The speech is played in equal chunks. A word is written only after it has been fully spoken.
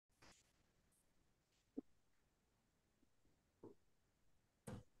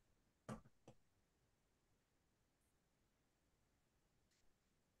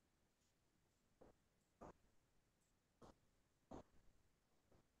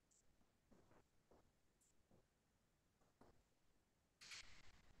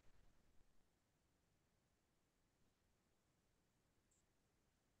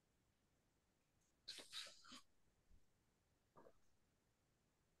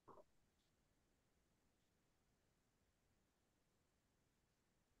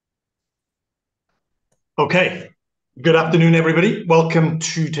Okay, good afternoon, everybody. Welcome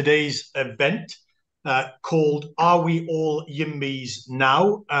to today's event called Are We All YIMBYs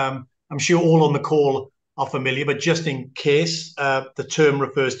Now? I'm sure all on the call are familiar, but just in case, the term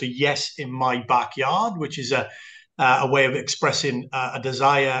refers to yes in my backyard, which is a way of expressing a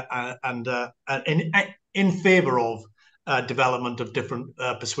desire and in favour of development of different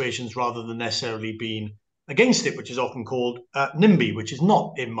persuasions rather than necessarily being against it, which is often called NIMBY, which is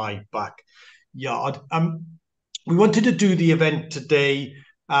not in my backyard. We wanted to do the event today.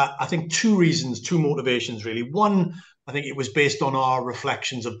 I think two reasons, two motivations really. One, I think it was based on our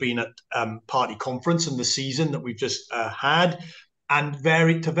reflections of being at party conference and the season that we've just had, and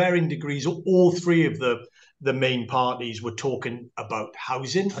to varying degrees, all three of the main parties were talking about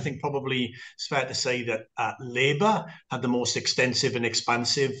housing. I think probably it's fair to say that Labour had the most extensive and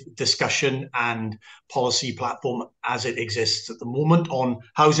expansive discussion and policy platform as it exists at the moment on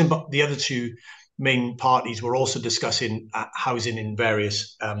housing, but the other two main parties were also discussing housing in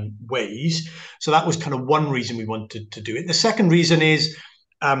various ways. So that was kind of one reason we wanted to do it. The second reason is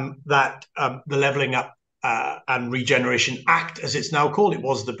that the Levelling Up and Regeneration Act, as it's now called, it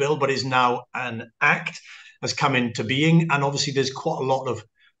was the bill, but is now an act, has come into being. And obviously there's quite a lot of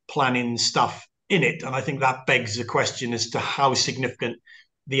planning stuff in it. And I think that begs the question as to how significant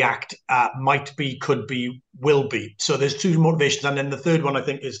the act might be, could be, will be. So there's two motivations. And then the third one, I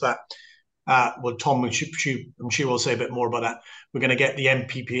think, is that well, Tom, I'm sure will say a bit more about that. We're going to get the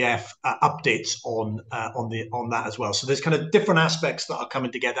MPPF updates on that as well. So there's kind of different aspects that are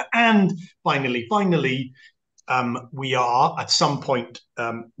coming together. And finally, we are at some point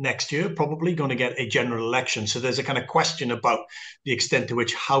next year probably going to get a general election. So there's a kind of question about the extent to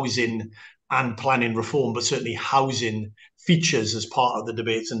which housing and planning reform, but certainly housing, features as part of the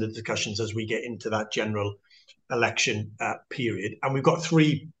debates and the discussions as we get into that general election period. And we've got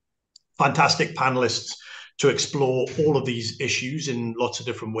three fantastic panelists to explore all of these issues in lots of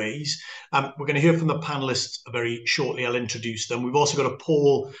different ways. We're going to hear from the panelists very shortly. I'll introduce them. We've also got a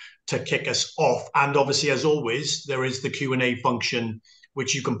poll to kick us off. And obviously, as always, there is the Q&A function,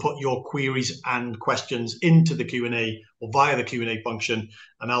 which you can put your queries and questions into the Q&A or via the Q&A function,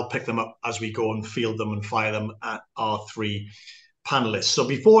 and I'll pick them up as we go and field them and fire them at our three panelists. So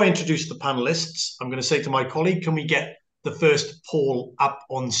before I introduce the panelists, I'm going to say to my colleague, can we get the first poll up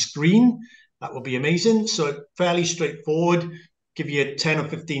on screen? That will be amazing. So fairly straightforward, give you 10 or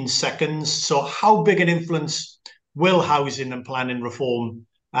 15 seconds. So how big an influence will housing and planning reform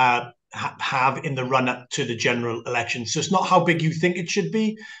have in the run up to the general election? So it's not how big you think it should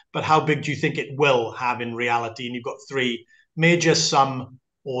be, but how big do you think it will have in reality? And you've got three: major, some,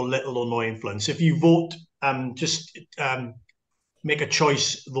 or little or no influence. If you vote, just make a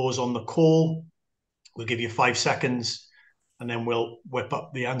choice, those on the call. We'll give you 5 seconds, and then we'll whip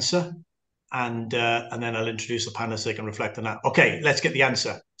up the answer, and then I'll introduce the panelists so they can reflect on that. Okay, let's get the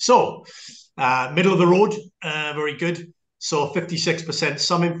answer. So, middle of the road, very good. So 56%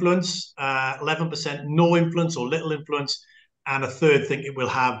 some influence, 11% no influence or little influence, and a third think it will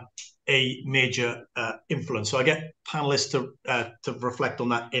have a major influence. So I get panelists to reflect on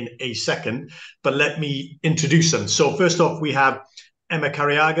that in a second, but let me introduce them. So first off, we have Emma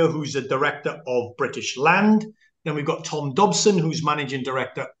Cariaga, who's the Director of British Land. Then we've got Tom Dobson, who's Managing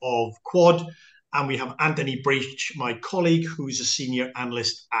Director of Quad. And we have Anthony Breach, my colleague, who's a Senior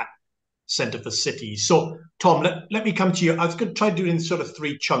Analyst at Centre for Cities. So, Tom, let me come to you. I was going to try doing sort of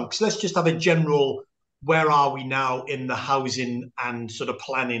three chunks. Let's just have a general, where are we now in the housing and sort of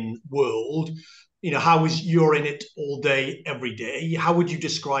planning world? You know, how is you're in it all day, every day? How would you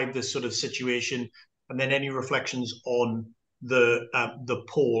describe this sort of situation? And then any reflections on the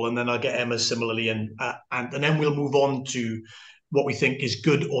poll, and then I'll get Emma similarly, and then we'll move on to what we think is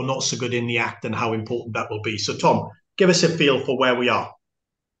good or not so good in the act and how important that will be. So, Tom, give us a feel for where we are.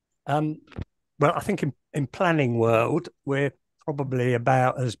 Well, I think in planning world, we're probably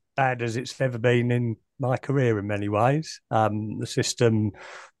about as bad as it's ever been in my career in many ways. The system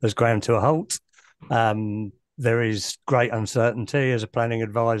has ground to a halt. There is great uncertainty. As a planning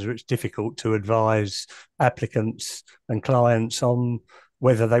advisor, it's difficult to advise applicants and clients on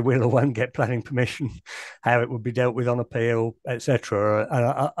whether they will or won't get planning permission, how it would be dealt with on appeal, etc.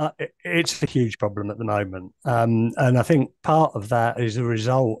 And it's a huge problem at the moment. And I think part of that is a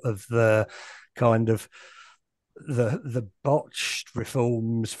result of the kind of the botched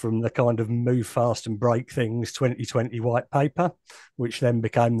reforms from the kind of move fast and break things 2020 white paper, which then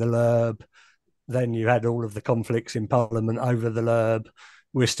became the LURB. Then you had all of the conflicts in Parliament over the LURB.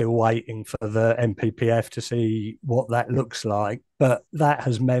 We're still waiting for the MPPF to see what that looks like. But that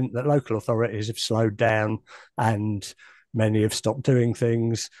has meant that local authorities have slowed down and Many have stopped doing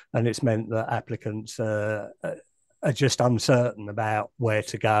things, and it's meant that applicants are just uncertain about where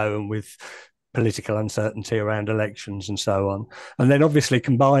to go, and with political uncertainty around elections and so on. And then obviously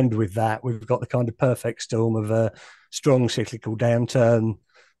combined with that, we've got the kind of perfect storm of a strong cyclical downturn.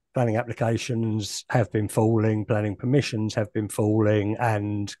 Planning applications have been falling, planning permissions have been falling,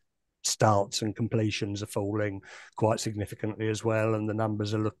 and starts and completions are falling quite significantly as well. And the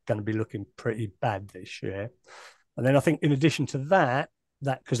numbers are going to be looking pretty bad this year. And then I think in addition to that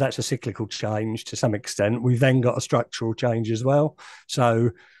because that's a cyclical change to some extent, we've then got a structural change as well.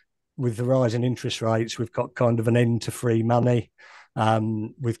 So with the rise in interest rates, we've got kind of an end to free money.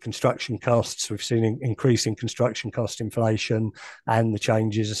 With construction costs, we've seen increasing construction cost inflation and the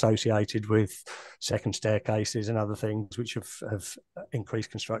changes associated with second staircases and other things which have increased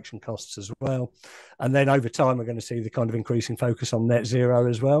construction costs as well. And then over time, we're going to see the kind of increasing focus on net zero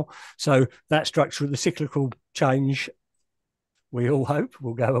as well. So that structure, the cyclical change, we all hope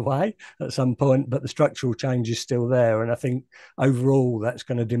will go away at some point, but the structural change is still there. And I think overall that's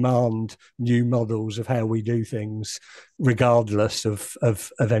going to demand new models of how we do things, regardless of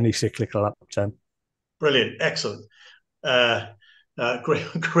any cyclical upturn. Brilliant. Excellent. Great,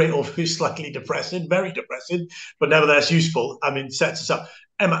 overview, slightly depressing, very depressing, but nevertheless useful. I mean, sets us up.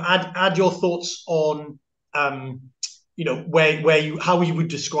 Emma, add your thoughts on, how you would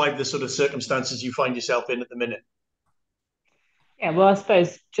describe the sort of circumstances you find yourself in at the minute. Yeah, well, I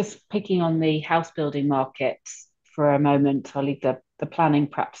suppose just picking on the house building market for a moment, I'll leave the planning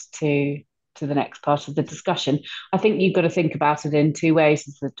perhaps to the next part of the discussion. I think you've got to think about it in two ways: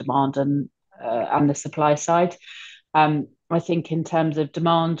 the demand and the supply side. I think in terms of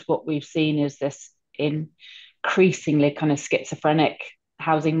demand, what we've seen is this increasingly kind of schizophrenic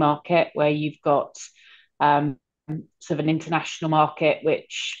housing market where you've got sort of an international market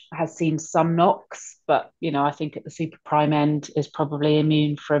which has seen some knocks, but I think at the super prime end is probably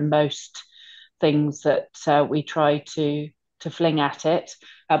immune from most things that we try to fling at it.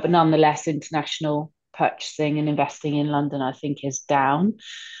 But nonetheless, international purchasing and investing in London, I think, is down.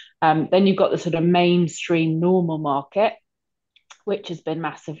 Then you've got the sort of mainstream normal market, which has been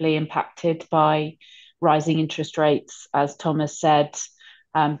massively impacted by rising interest rates, as Thomas said,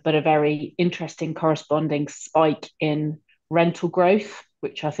 but a very interesting corresponding spike in rental growth,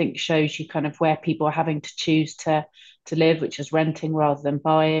 which I think shows you kind of where people are having to choose to live, which is renting rather than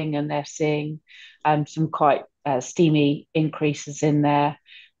buying. And they're seeing some quite steamy increases in their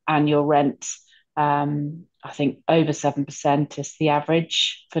annual rent. I think over 7% is the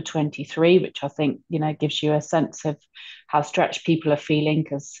average for 23, which I think, gives you a sense of how stretched people are feeling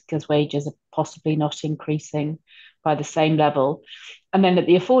because wages are possibly not increasing by the same level. And then at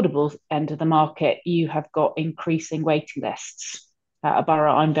the affordable end of the market, you have got increasing waiting lists. A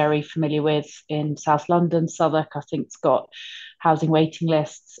borough I'm very familiar with in South London, Southwark, I think it's got housing waiting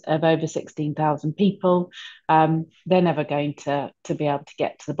lists of over 16,000 people. They're never going to be able to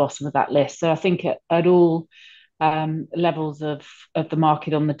get to the bottom of that list. So I think at all levels of the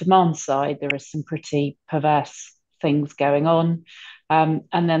market on the demand side, there is some pretty perverse things going on. And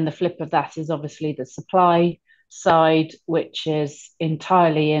then the flip of that is obviously the supply side, which is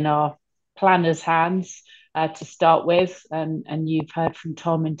entirely in our planners' hands to start with. And you've heard from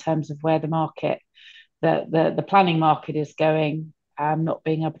Tom in terms of where the market, the planning market is going, not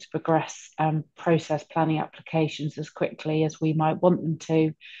being able to progress process planning applications as quickly as we might want them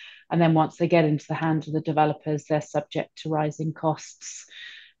to. And then once they get into the hands of the developers, they're subject to rising costs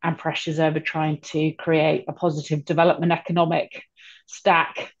and pressures over trying to create a positive development economic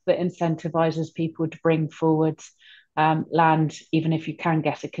stack that incentivizes people to bring forward land, even if you can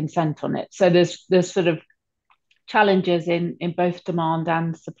get a consent on it. So there's sort of challenges in both demand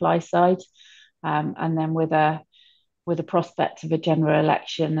and supply side. And then with a prospect of a general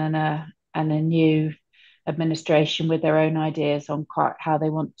election and a new administration with their own ideas on quite how they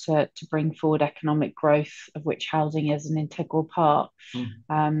want to bring forward economic growth, of which housing is an integral part.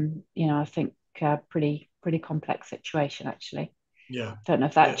 I think pretty complex situation, actually. Yeah. Don't know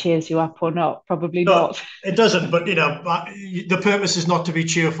if that cheers you up or not. Probably no, not. It doesn't, but the purpose is not to be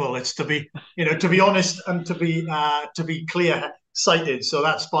cheerful. It's to be, to be honest and to be clear-sighted. So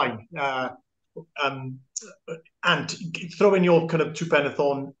that's fine. And throw in your kind of two penneth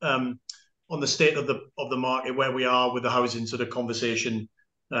on the state of the market, where we are with the housing sort of conversation,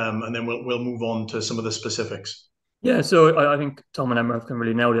 and then we'll move on to some of the specifics. Yeah, so I think Tom and Emma have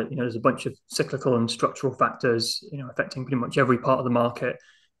really nailed it. There's a bunch of cyclical and structural factors, affecting pretty much every part of the market.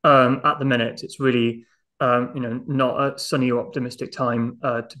 At the minute, it's really, not a sunny or optimistic time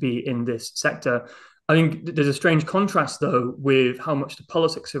to be in this sector. I think there's a strange contrast, though, with how much the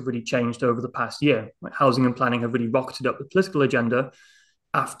politics have really changed over the past year. Like housing and planning have really rocketed up the political agenda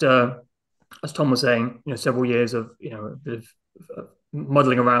after, as Tom was saying, several years of a bit of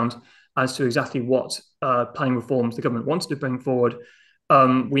muddling around as to exactly what planning reforms the government wanted to bring forward.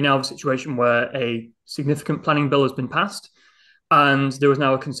 We now have a situation where a significant planning bill has been passed, and there is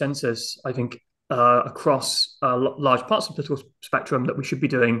now a consensus, I think, across large parts of the political spectrum that we should be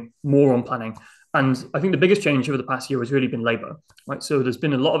doing more on planning. And I think the biggest change over the past year has really been Labour, right? So there's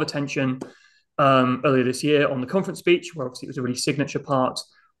been a lot of attention earlier this year on the conference speech, where obviously it was a really signature part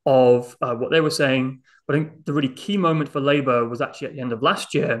of what they were saying. But I think the really key moment for Labour was actually at the end of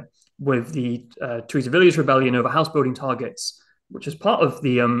last year with the Theresa Villiers rebellion over house building targets, which is part of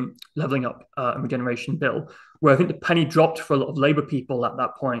the Levelling Up and Regeneration bill, where I think the penny dropped for a lot of Labour people at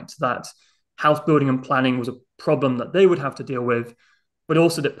that point, that house building and planning was a problem that they would have to deal with, but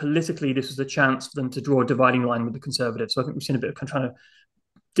also that politically this was a chance for them to draw a dividing line with the Conservatives. So I think we've seen a bit of trying to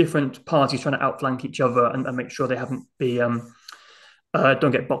different parties trying to outflank each other and make sure they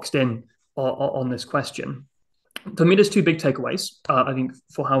don't get boxed in on this question. For me, there's two big takeaways, I think,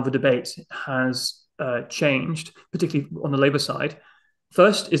 for how the debate has changed, particularly on the Labour side.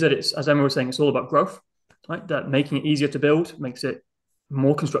 First is that it's, as Emma was saying, it's all about growth, right? That making it easier to build makes it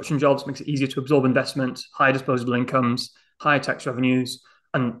more construction jobs, makes it easier to absorb investment, higher disposable incomes, higher tax revenues,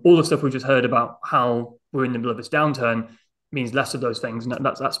 and all the stuff we've just heard about how we're in the middle of this downturn means less of those things. And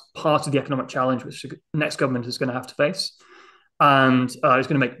that's part of the economic challenge which the next government is going to have to face. And it's going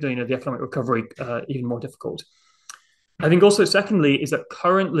to make the economic recovery even more difficult. I think also, secondly, is that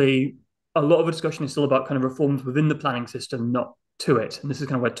currently a lot of the discussion is still about kind of reforms within the planning system, not to it. And this is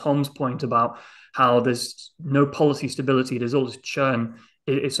kind of where Tom's point about how there's no policy stability, there's all this churn,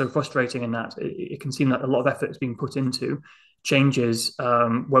 it's so frustrating in that it can seem that a lot of effort is being put into changes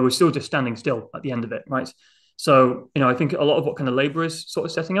where we're still just standing still at the end of it, right? So, I think a lot of what kind of Labour is sort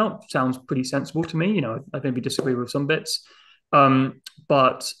of setting out sounds pretty sensible to me. I maybe disagree with some bits.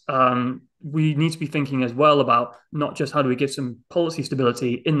 But we need to be thinking as well about not just how do we give some policy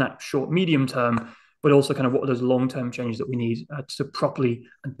stability in that short, medium term, but also kind of what are those long-term changes that we need to properly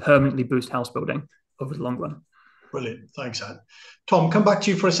and permanently boost house building over the long run. Brilliant. Thanks, Anne. Tom, come back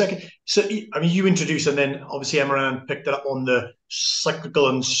to you for a second. So, you introduced, and then obviously Emma and Anne picked it up on the cyclical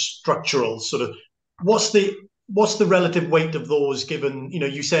and structural sort of. What's the relative weight of those given,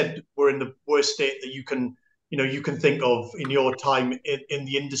 you said we're in the worst state that you can think of in your time in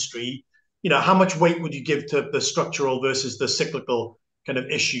the industry. How much weight would you give to the structural versus the cyclical kind of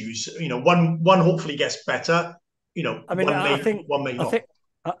issues? One hopefully gets better. One may not.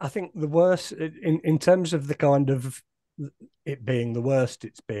 I think the worst in terms of the kind of it being the worst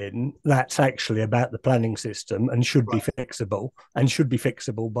it's been, that's actually about the planning system and should be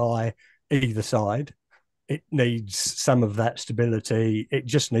fixable by either side. It needs some of that stability. It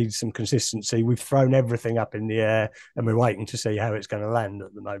just needs some consistency. We've thrown everything up in the air and we're waiting to see how it's going to land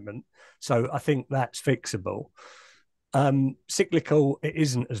at the moment. So I think that's fixable. Cyclical, it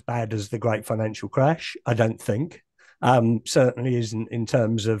isn't as bad as the great financial crash, I don't think. Certainly isn't in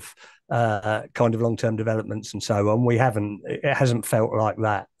terms of kind of long-term developments and so on. It hasn't felt like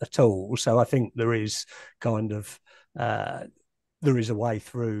that at all. So I think there is a way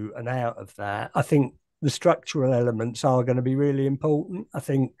through and out of that. I think the structural elements are going to be really important. I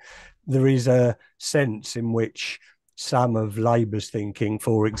think there is a sense in which some of Labour's thinking,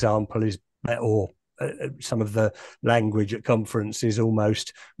 for example, is better, or some of the language at conference is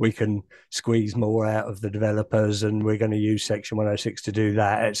almost we can squeeze more out of the developers and we're going to use Section 106 to do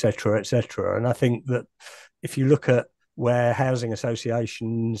that, et cetera, et cetera. And I think that if you look at where housing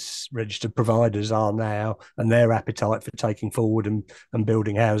associations, registered providers are now and their appetite for taking forward and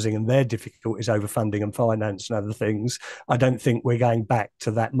building housing and their difficulties over funding and finance and other things, I don't think we're going back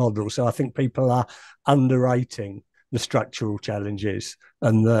to that model. So I think people are underrating the structural challenges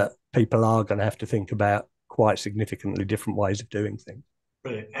and that people are going to have to think about quite significantly different ways of doing things.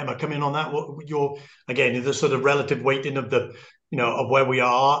 Brilliant. Emma, come in on that. What again, the sort of relative weighting of the of where we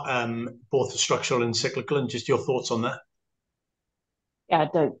are, both structural and cyclical, and just your thoughts on that. Yeah, I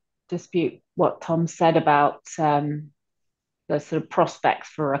don't dispute what Tom said about the sort of prospects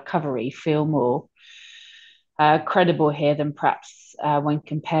for recovery feel more credible here than perhaps when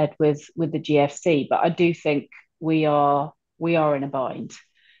compared with the GFC. But I do think we are in a bind,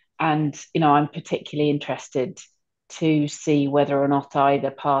 and I'm particularly interested to see whether or not either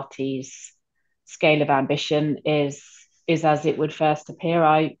party's scale of ambition is as it would first appear.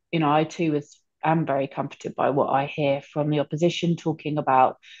 I too am very comforted by what I hear from the opposition talking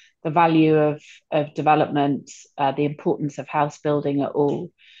about the value of development, the importance of house building at all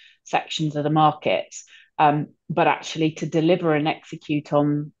sections of the market. But actually to deliver and execute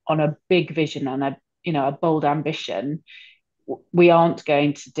on a big vision and a bold ambition, we aren't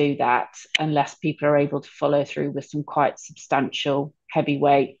going to do that unless people are able to follow through with some quite substantial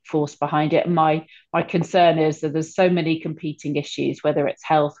heavyweight force behind it. And my concern is that there's so many competing issues, whether it's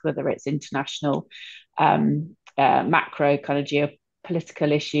health, whether it's international, macro kind of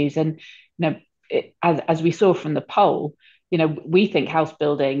geopolitical issues. And as we saw from the poll, we think house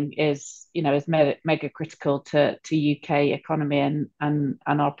building is mega critical to UK economy and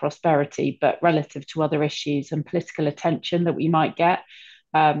our prosperity, but relative to other issues and political attention that we might get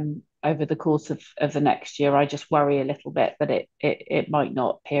over the course of the next year, I just worry a little bit that it might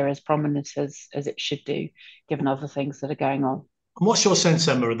not appear as prominent as it should do, given other things that are going on. And what's your sense,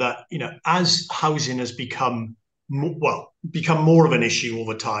 Emma, that as housing has become more of an issue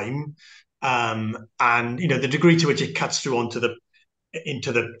over time, and the degree to which it cuts through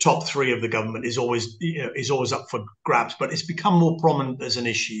into the top three of the government is always up for grabs, but it's become more prominent as an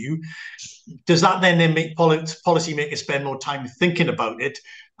issue. Does that then make policymakers spend more time thinking about it,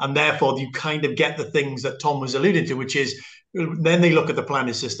 and therefore you kind of get the things that Tom was alluding to, which is then they look at the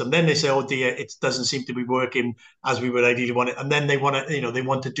planning system, then they say, oh dear, it doesn't seem to be working as we would ideally want it, and then they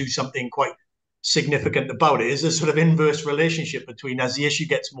want to do something quite significant about it. Is a sort of inverse relationship between, as the issue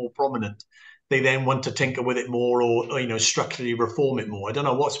gets more prominent, they then want to tinker with it more or structurally reform it more. I don't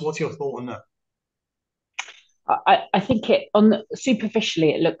know. What's your thought on that? I think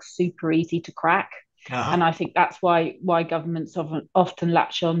superficially it looks super easy to crack. And I think that's why governments often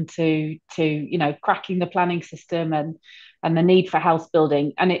latch on to cracking the planning system and the need for house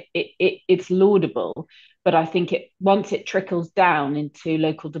building, and it's laudable. But I think once it trickles down into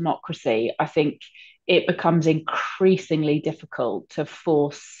local democracy, I think it becomes increasingly difficult to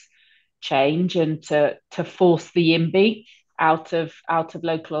force change and to force the YIMBY out of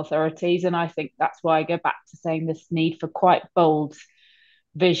local authorities. And I think that's why I go back to saying this need for quite bold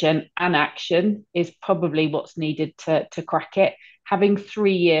vision and action is probably what's needed to crack it. Having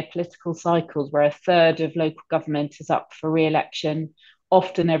 3-year political cycles where a third of local government is up for re-election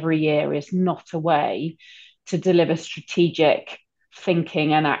often every year is not a way to deliver strategic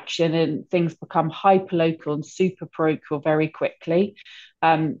thinking and action, and things become hyper local and super parochial very quickly.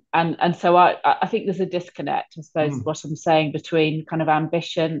 And so I think there's a disconnect, I suppose, what I'm saying, between kind of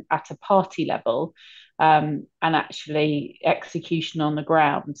ambition at a party level and actually execution on the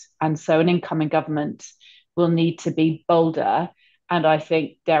ground. And so an incoming government will need to be bolder, and I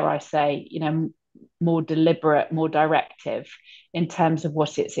think, dare I say, more deliberate, more directive in terms of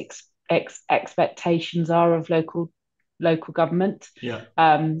what its expectations are of local government,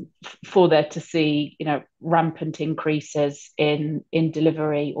 for there to see rampant increases in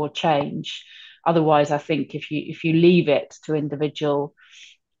delivery or change. Otherwise, I think if you leave it to individual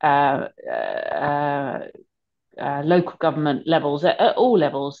local government levels at all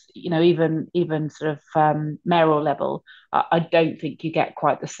levels, even sort of mayoral level, I don't think you get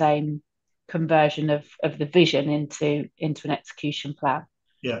quite the same conversion of the vision into an execution plan.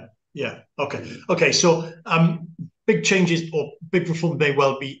 Okay. So big changes or big reform may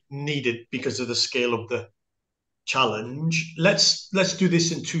well be needed because of the scale of the challenge. Let's do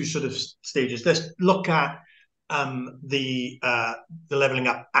this in two sort of stages. Let's look at the Levelling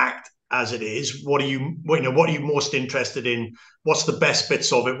Up Act as it is. What are you most interested in? What's the best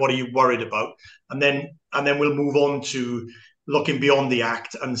bits of it? What are you worried about? And then we'll move on to looking beyond the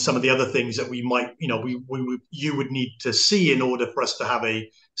Act and some of the other things that we might, you would need to see in order for us to have a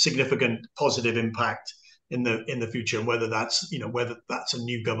significant positive impact in the future, and whether that's a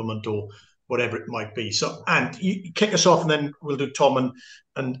new government or whatever it might be. So, and you kick us off, and then we'll do Tom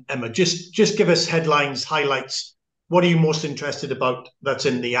and Emma. Just give us headlines, highlights. What are you most interested about that's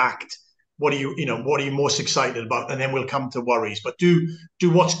in the Act? What are you most excited about? And then we'll come to worries. But do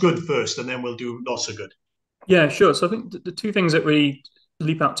what's good first, and then we'll do not so good. Yeah, sure. So I think the two things that really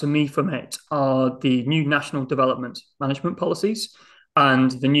leap out to me from it are the new National Development Management Policies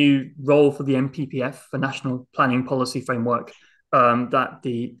and the new role for the NPPF, the National Planning Policy Framework, that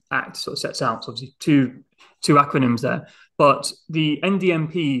the Act sort of sets out. So obviously two acronyms there. But the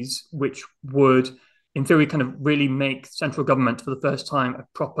NDMPs, which would, in theory, kind of really make central government for the first time a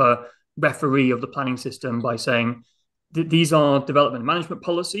proper referee of the planning system by saying that these are development management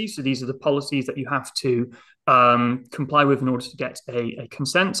policies. So these are the policies that you have to comply with in order to get a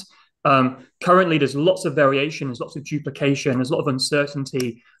consent. Currently, there's lots of variation, there's lots of duplication, there's a lot of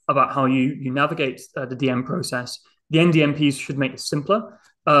uncertainty about how you navigate the DM process. The NDMPs should make it simpler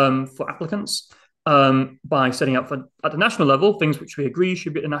for applicants by setting up at the national level, things which we agree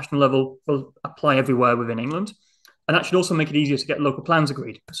should be at the national level will apply everywhere within England. And that should also make it easier to get local plans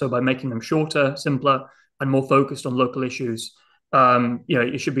agreed. So by making them shorter, simpler, and more focused on local issues,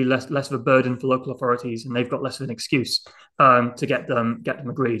 it should be less of a burden for local authorities, and they've got less of an excuse to get them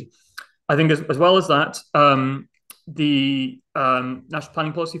agreed. I think as well as that, the national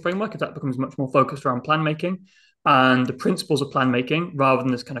planning policy framework, if that becomes much more focused around plan making and the principles of plan making, rather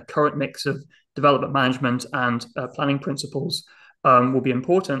than this kind of current mix of development management and planning principles, will be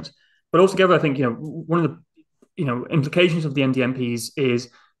important. But altogether, I think one of the implications of the NDMPs is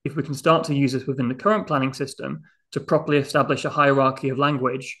if we can start to use this within the current planning system to properly establish a hierarchy of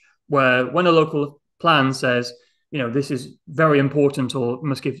language, where when a local plan says, this is very important or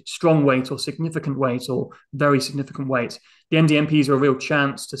must give strong weight or significant weight or very significant weight, the NDMPs are a real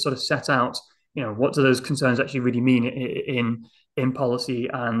chance to sort of set out, what do those concerns actually really mean in policy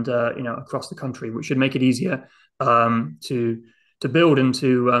and, across the country, which should make it easier to build and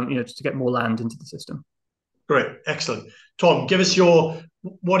to get more land into the system. Great, excellent. Tom, give us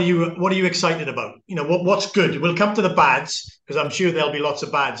what are you excited about? What's good? We'll come to the bads because I'm sure there'll be lots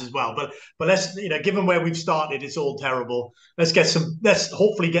of bads as well. But let's, given where we've started, it's all terrible. Let's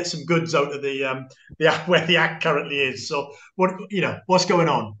hopefully get some goods out of the where the act currently is. So what's going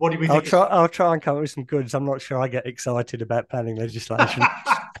on? What do we think? I'll try and come up with some goods. I'm not sure I get excited about planning legislation.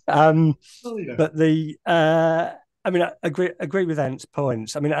 But I agree with Ant's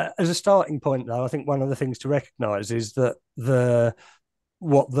points. As a starting point, though, I think one of the things to recognise is that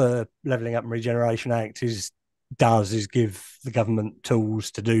what the Levelling Up and Regeneration Act does is give the government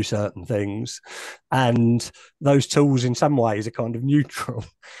tools to do certain things, and those tools in some ways are kind of neutral.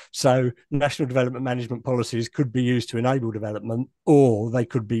 So national development management policies could be used to enable development, or they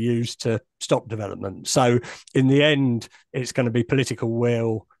could be used to stop development. So in the end, it's going to be political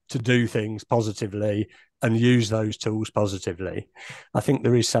will to do things positively and use those tools positively. I think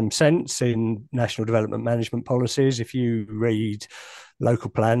there is some sense in national development management policies. If you read local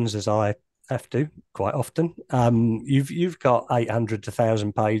plans, as I have to quite often, you've got 800 to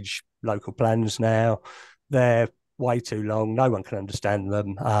 1,000 page local plans now. They're way too long. No one can understand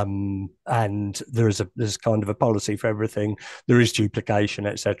them. And there's kind of a policy for everything. There is duplication,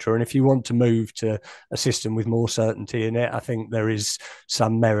 etc. And if you want to move to a system with more certainty in it, I think there is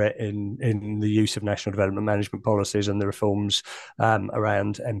some merit in the use of national development management policies and the reforms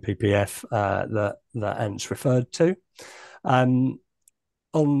around NPPF that Ant's referred to.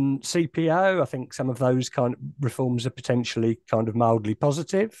 On CPO, I think some of those kind of reforms are potentially kind of mildly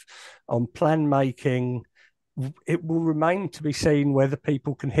positive. On plan making, it will remain to be seen whether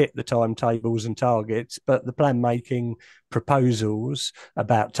people can hit the timetables and targets, but the plan making proposals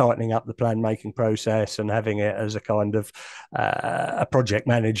about tightening up the plan making process and having it as a kind of a project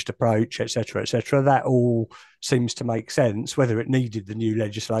managed approach, etc., that all seems to make sense. Whether it needed the new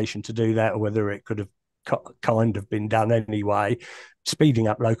legislation to do that or whether it could have kind of been done anyway, speeding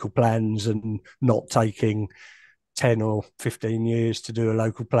up local plans and not taking 10 or 15 years to do a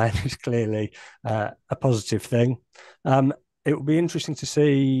local plan is clearly a positive thing. It will be interesting to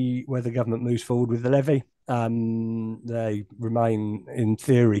see whether government moves forward with the levy. They remain, in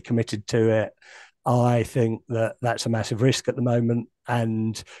theory, committed to it. I think that's a massive risk at the moment,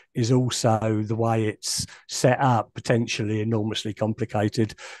 and is also the way it's set up potentially enormously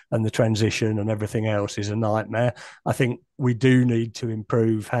complicated, and the transition and everything else is a nightmare. I think we do need to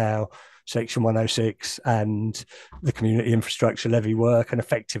improve how Section 106 and the community infrastructure levy work, and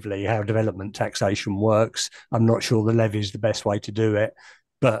effectively how development taxation works. I'm not sure the levy is the best way to do it,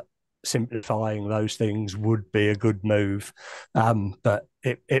 but simplifying those things would be a good move. But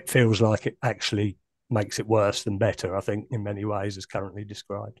it feels like it actually makes it worse than better, I think, in many ways, as currently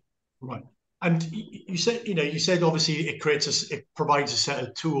described. Right. And you said obviously it provides a set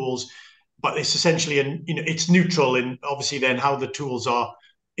of tools, but it's essentially it's neutral in obviously then how the tools are.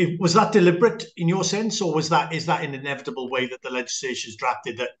 Was that deliberate in your sense, or is that an inevitable way that the legislation is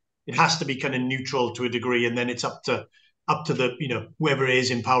drafted, that it has to be kind of neutral to a degree, and then it's up to the whoever it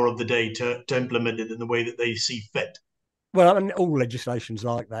is in power of the day to implement it in the way that they see fit? Well, all legislation's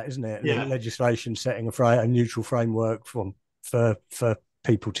like that, isn't it? Yeah. Legislation setting a neutral framework for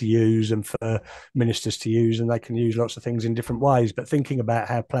people to use and for ministers to use, and they can use lots of things in different ways. But thinking about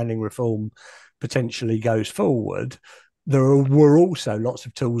how planning reform potentially goes forward, there were also lots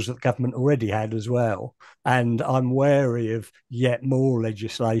of tools that government already had as well. And I'm wary of yet more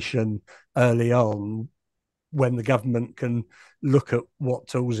legislation early on, when the government can look at what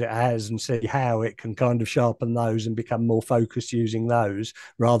tools it has and see how it can kind of sharpen those and become more focused using those,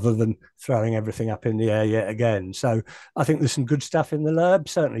 rather than throwing everything up in the air yet again. So I think there's some good stuff in the LURB,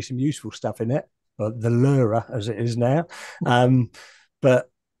 certainly some useful stuff in it, or the LURA as it is now. But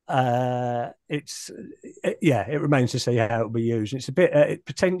it remains to see how it will be used. It's a bit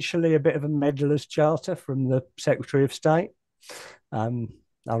potentially a bit of a meddler's charter from the Secretary of State.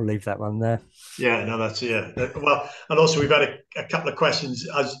 I'll leave that one there. Yeah, no, that's well, and also we've had a couple of questions,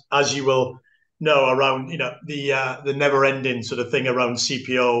 as you will know, around the never-ending sort of thing around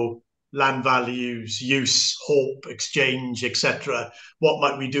CPO, land values, use, hope, exchange, etc. What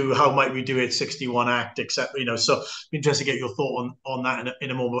might we do? How might we do it? 61 Act, etc. So be interested to get your thought on that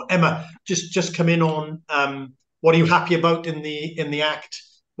in a moment. Emma, just come in on what are you happy about in the Act?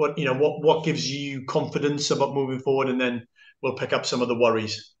 What gives you confidence about moving forward, and then we'll pick up some of the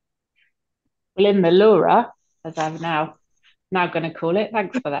worries. Well, in the Laura, as I'm now going to call it.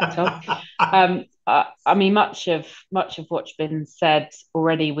 Thanks for that, Tom. I mean, much of what's been said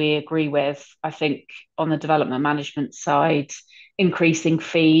already, we agree with. I think on the development management side, increasing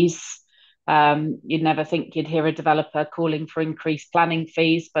fees. You'd never think you'd hear a developer calling for increased planning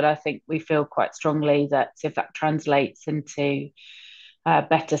fees, but I think we feel quite strongly that if that translates into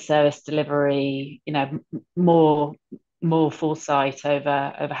better service delivery, more foresight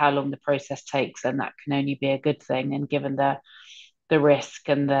over how long the process takes, and that can only be a good thing. And given the risk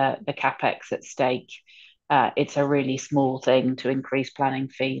and the capex at stake, it's a really small thing to increase planning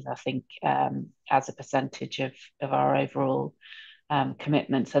fees, I think, as a percentage of our overall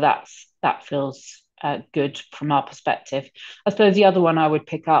commitment. So that feels good from our perspective. I suppose the other one I would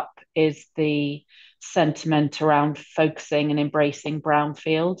pick up is the sentiment around focusing and embracing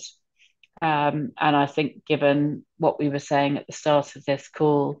brownfields. And I think given what we were saying at the start of this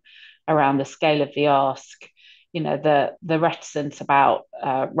call around the scale of the ask, the reticence about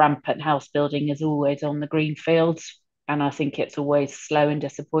rampant house building is always on the greenfields. And I think it's always slow and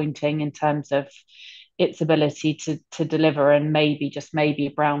disappointing in terms of its ability to deliver, and maybe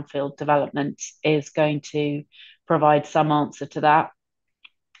brownfield development is going to provide some answer to that.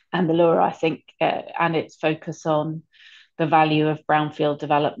 And the Laura, I think, and its focus on the value of brownfield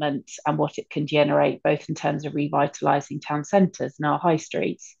development and what it can generate, both in terms of revitalising town centres and our high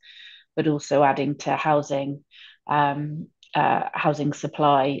streets, but also adding to housing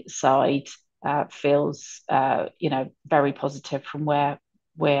supply side, feels very positive from where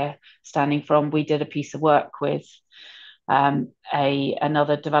we're standing from. We did a piece of work with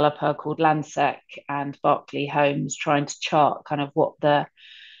another developer called Landsec and Berkeley Homes, trying to chart kind of what the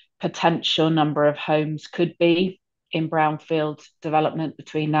potential number of homes could be in brownfield development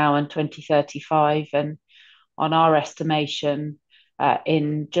between now and 2035. And on our estimation,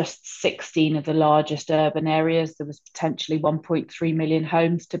 in just 16 of the largest urban areas, there was potentially 1.3 million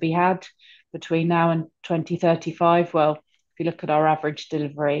homes to be had between now and 2035. Well, if you look at our average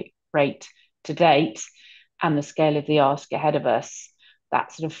delivery rate to date and the scale of the ask ahead of us,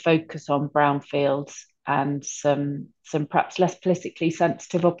 that sort of focus on brownfields and some perhaps less politically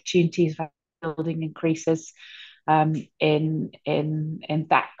sensitive opportunities for building increases in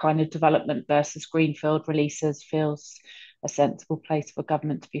that kind of development versus greenfield releases feels a sensible place for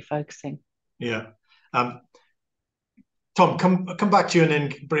government to be focusing. Yeah. Tom, come back to you and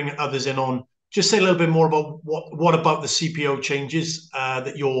then bring others in on. Just say a little bit more about what about the CPO changes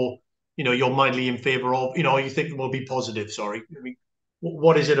that you're mildly in favour of, or you think will be positive. Sorry, I mean,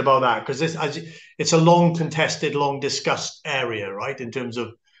 what is it about that? Because it's a long contested, long discussed area, right? In terms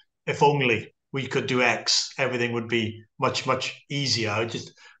of if only we could do X, everything would be much, much easier.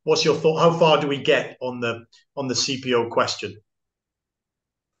 Just what's your thought? How far do we get on the CPO question?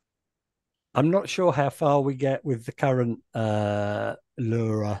 I'm not sure how far we get with the current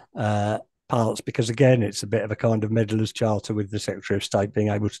LURA parts, because again, it's a bit of a kind of meddler's charter with the Secretary of State being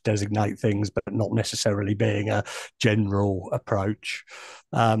able to designate things, but not necessarily being a general approach.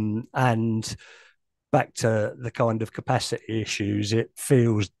 And back to the kind of capacity issues, it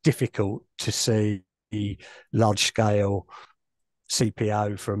feels difficult to see large scale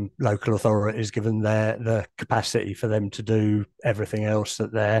CPO from local authorities, given the capacity for them to do everything else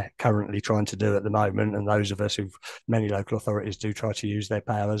that they're currently trying to do at the moment. And those of us many local authorities do try to use their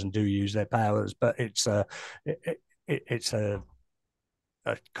powers and do use their powers, but it's a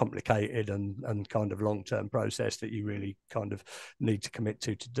complicated and kind of long-term process that you really kind of need to commit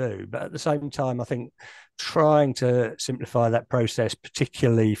to do. But at the same time, I think trying to simplify that process,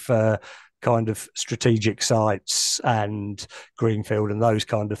 particularly for kind of strategic sites and greenfield and those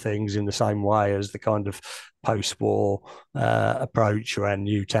kind of things, in the same way as the kind of post-war approach around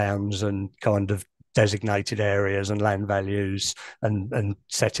new towns and kind of designated areas and land values and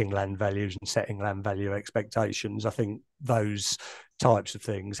setting land values and setting land value expectations. I think those types of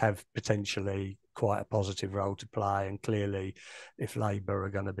things have potentially quite a positive role to play. And clearly, if Labour are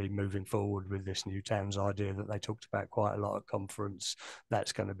going to be moving forward with this new towns idea that they talked about quite a lot at conference,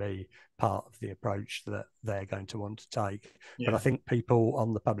 that's going to be part of the approach that they're going to want to take. But I think people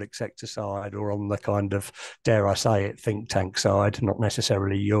on the public sector side, or on the kind of, dare I say it, think tank side, not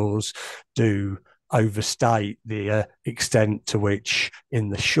necessarily yours, do overstate the extent to which in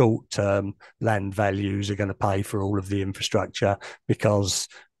the short term land values are going to pay for all of the infrastructure, because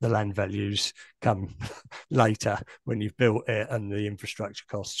the land values come later when you've built it and the infrastructure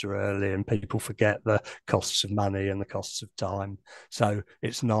costs are early, and people forget the costs of money and the costs of time. So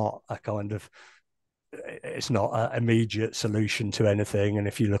it's not an immediate solution to anything. And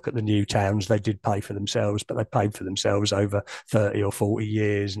if you look at the new towns, they did pay for themselves, but they paid for themselves over 30 or 40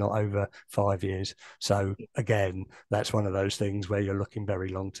 years, not over 5 years. So again, that's one of those things where you're looking very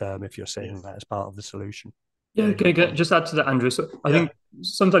long term if you're seeing that as part of the solution. Yeah, just add to that, Andrew. So I think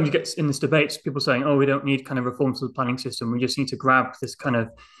sometimes you get in this debate, people saying, "Oh, we don't need kind of reform to the planning system. We just need to grab this kind of,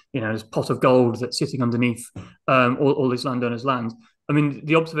 this pot of gold that's sitting underneath all these landowners' land." I mean,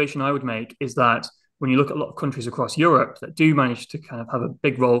 the observation I would make is that when you look at a lot of countries across Europe that do manage to kind of have a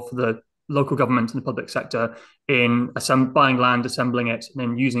big role for the local government and the public sector in buying land, assembling it, and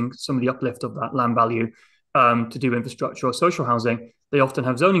then using some of the uplift of that land value to do infrastructure or social housing, they often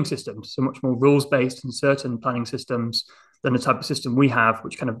have zoning systems, so much more rules-based and certain planning systems than the type of system we have,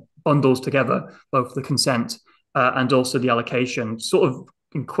 which kind of bundles together both the consent and also the allocation, sort of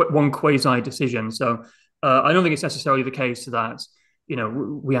in one quasi decision. So I don't think it's necessarily the case that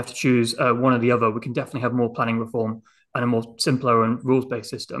we have to choose one or the other. We can definitely have more planning reform and a more simpler and rules-based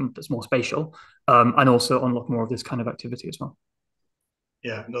system that's more spatial, and also unlock more of this kind of activity as well.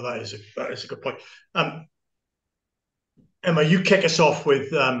 Yeah, no, that is a good point. Emma, you kick us off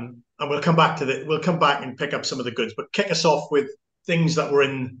with, and we'll come back and pick up some of the goods, but kick us off with things that were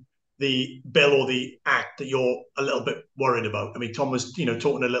in the bill or the act that you're a little bit worried about. I mean, Tom was,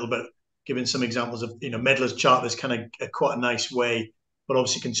 talking a little bit, giving some examples of, Medlar's chart. There's kind of quite a nice way, but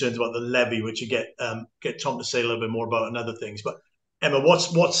obviously concerns about the levy, which you get Tom to say a little bit more about, and other things. But Emma,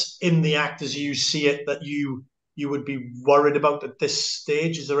 what's in the act as you see it that you would be worried about at this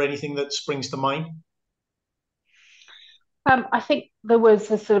stage? Is there anything that springs to mind? I think there was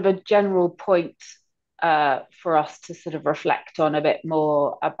a sort of a general point for us to sort of reflect on a bit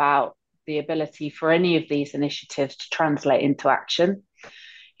more about the ability for any of these initiatives to translate into action.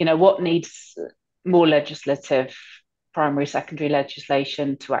 What needs more legislative, primary, secondary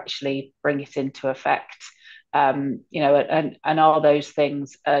legislation to actually bring it into effect? And are those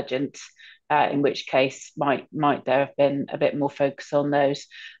things urgent? In which case, might there have been a bit more focus on those?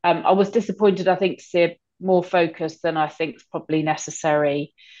 I was disappointed, I think, to see more focus than I think is probably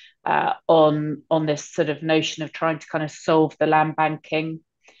necessary on this sort of notion of trying to kind of solve the land banking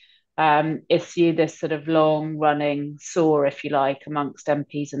issue, this sort of long-running sore, if you like, amongst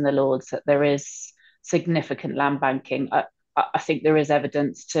MPs and the Lords, that there is significant land banking. I think there is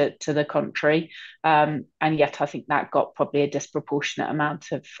evidence to the contrary, and yet I think that got probably a disproportionate amount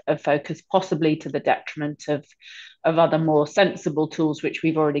of focus, possibly to the detriment of other more sensible tools, which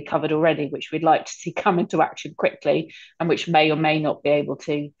we've already covered already, which we'd like to see come into action quickly, and which may or may not be able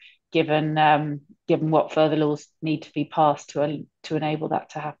to, given what further laws need to be passed to enable that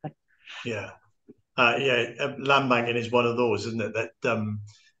to happen. Yeah, land banking is one of those, isn't it?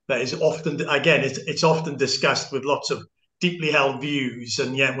 That is often, again, it's often discussed with lots of deeply held views,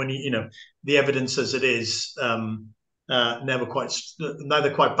 and yet when the evidence as it is neither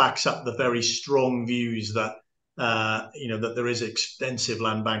quite backs up the very strong views that that there is extensive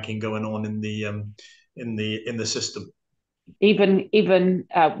land banking going on in the system. Even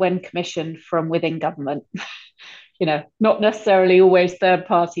when commissioned from within government, not necessarily always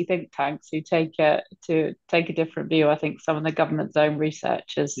third-party think tanks who take a different view. I think some of the government's own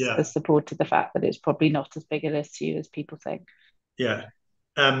research has supported the fact that it's probably not as big an issue as people think. Yeah,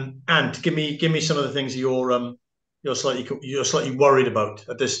 and give me some of the things you're slightly worried about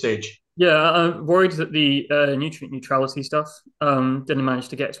at this stage. Yeah, I'm worried that the nutrient neutrality stuff didn't manage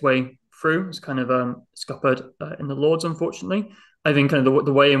to get its way through. It's kind of scuppered in the Lords, unfortunately. I think kind of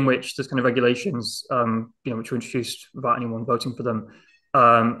the way in which this kind of regulations, which were introduced without anyone voting for them,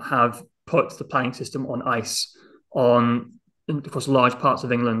 have put the planning system on ice across large parts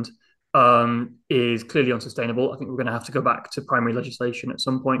of England is clearly unsustainable. I think we're going to have to go back to primary legislation at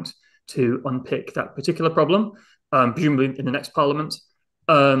some point to unpick that particular problem, presumably in the next Parliament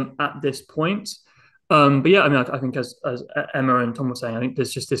at this point. But yeah, I mean, I think as Emma and Tom were saying, I think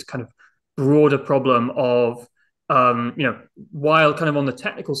there's just this kind of broader problem of while kind of on the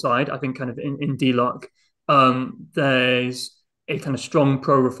technical side, I think kind of in DLUC, there's a kind of strong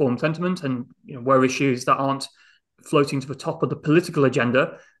pro-reform sentiment, and where issues that aren't floating to the top of the political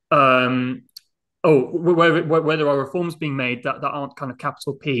agenda, where there are reforms being made that aren't kind of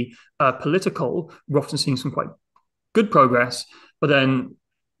capital P political, we're often seeing some quite good progress. But then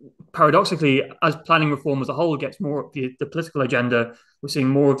paradoxically, as planning reform as a whole gets more of the political agenda, we're seeing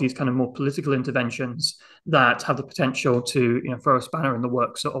more of these kind of more political interventions that have the potential to throw a spanner in the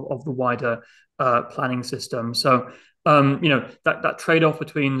works of the wider planning system. So that trade-off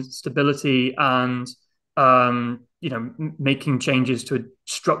between stability and making changes to a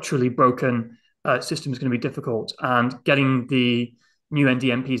structurally broken system is going to be difficult, and getting the new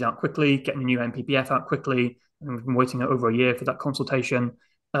NDMPs out quickly, getting the new NPPF out quickly, and we've been waiting over a year for that consultation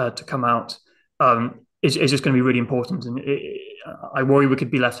to come out, is just going to be really important. And I worry we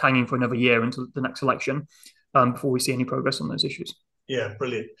could be left hanging for another year until the next election before we see any progress on those issues. Yeah,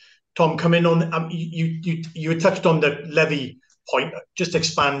 brilliant. Tom, come in on you touched on the levy point. Just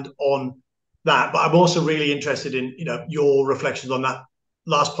expand on that. But I'm also really interested in your reflections on that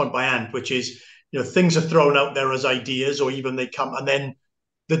last point by Anne, which is things are thrown out there as ideas, or even they come, and then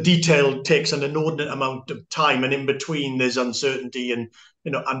the detail takes an inordinate amount of time, and in between there's uncertainty and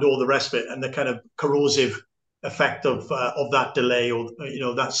and all the rest of it, and the kind of corrosive effect of that delay, or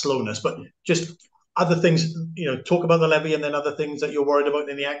that slowness. But just other things, talk about the levy, and then other things that you're worried about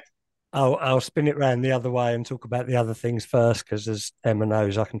in the Act. I'll spin it round the other way and talk about the other things first, because as Emma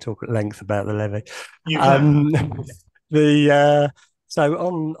knows, I can talk at length about the levy. You can. So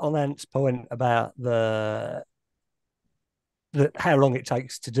on Ant's point about how long it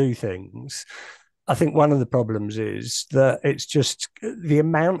takes to do things, I think one of the problems is that it's just the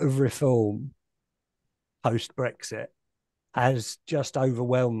amount of reform post-Brexit has just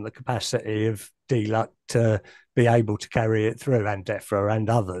overwhelmed the capacity of DLUC to be able to carry it through, and DEFRA and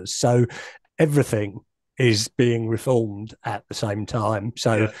others. So everything is being reformed at the same time.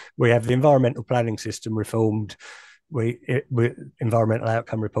 So we have the environmental planning system reformed, we environmental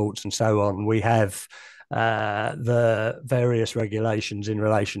outcome reports and so on. We have the various regulations in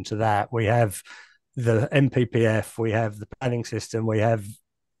relation to that. We have the NPPF, we have the planning system, we have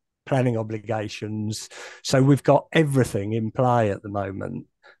planning obligations. So we've got everything in play at the moment.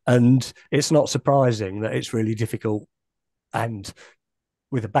 And it's not surprising that it's really difficult, and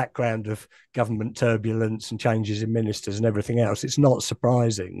with a background of government turbulence and changes in ministers and everything else, it's not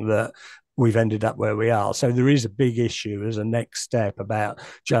surprising that we've ended up where we are. So there is a big issue as a next step about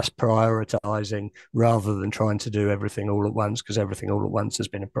just prioritising rather than trying to do everything all at once, because everything all at once has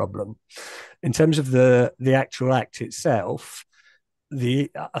been a problem. In terms of the actual Act itself,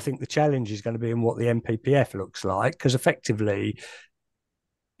 I think the challenge is going to be in what the NPPF looks like, because effectively,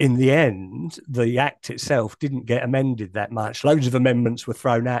 in the end, the Act itself didn't get amended that much. Loads of amendments were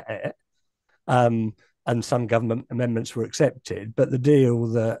thrown at it, and some government amendments were accepted. But the deal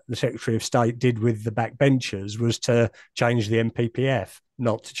that the Secretary of State did with the backbenchers was to change the NPPF,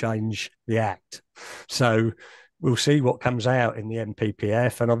 not to change the Act. So we'll see what comes out in the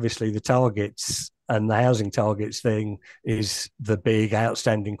NPPF, and obviously the targets and the housing targets thing is the big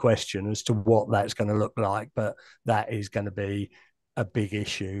outstanding question as to what that's going to look like. But that is going to be a big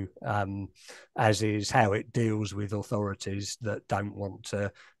issue, as is how it deals with authorities that don't want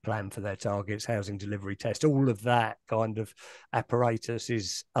to plan for their targets, housing delivery test. All of that kind of apparatus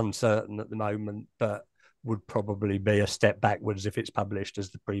is uncertain at the moment, but would probably be a step backwards if it's published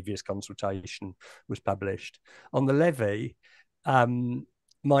as the previous consultation was published. On the levy,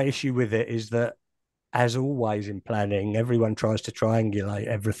 my issue with it is that, as always in planning, everyone tries to triangulate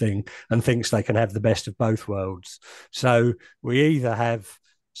everything and thinks they can have the best of both worlds. So we either have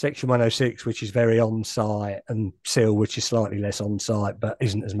Section 106, which is very on-site, and SIL, which is slightly less on-site but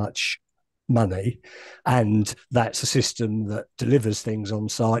isn't as much money, and that's a system that delivers things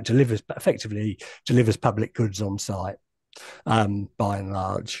on-site, effectively delivers public goods on-site, by and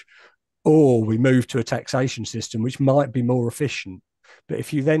large. Or we move to a taxation system which might be more efficient. But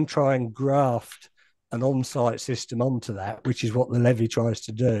if you then try and graft an on-site system onto that, which is what the levy tries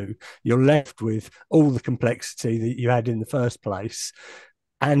to do, you're left with all the complexity that you had in the first place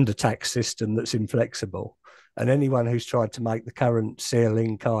and a tax system that's inflexible. And anyone who's tried to make the current SIL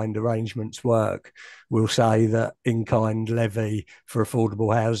in-kind arrangements work will say that in-kind levy for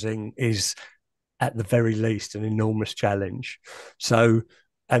affordable housing is, at the very least, an enormous challenge. So,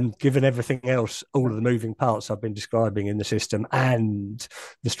 and given everything else, all of the moving parts I've been describing in the system and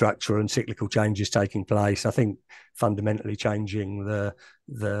the structural and cyclical changes taking place, I think fundamentally changing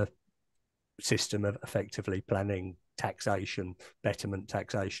the system of effectively planning taxation, betterment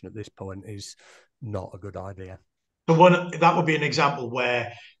taxation at this point is not a good idea. So that would be an example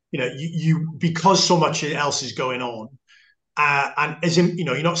where, you because so much else is going on, And as in,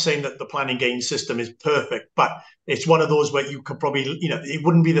 you're not saying that the planning gain system is perfect, but it's one of those where you could probably, it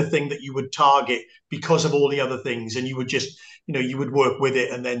wouldn't be the thing that you would target because of all the other things, and you would just, you would work with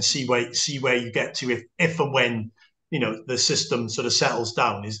it and then see where you get to if and when, the system sort of settles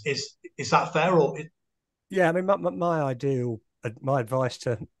down. Is that fair? Or yeah, I mean, my advice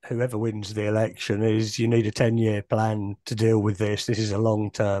to whoever wins the election is you need a 10-year plan to deal with this. This is a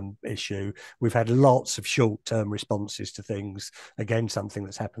long-term issue. We've had lots of short-term responses to things. Again, something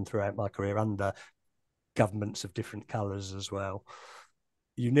that's happened throughout my career under governments of different colours as well.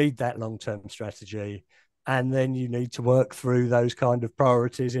 You need that long-term strategy, and then you need to work through those kind of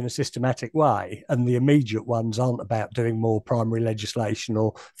priorities in a systematic way. And the immediate ones aren't about doing more primary legislation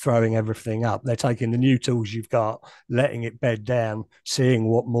or throwing everything up. They're taking the new tools you've got, letting it bed down, seeing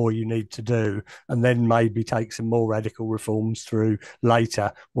what more you need to do, and then maybe take some more radical reforms through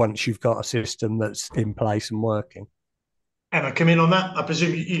later once you've got a system that's in place and working. Emma, come in on that. I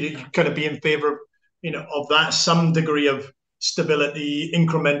presume you kind of be in favour, of that, some degree of stability,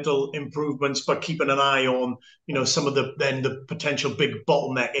 incremental improvements, but keeping an eye on, some of the potential big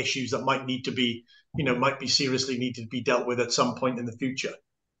bottleneck issues that might need to be, might be seriously needed to be dealt with at some point in the future.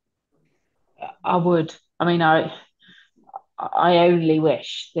 I would. I mean, I only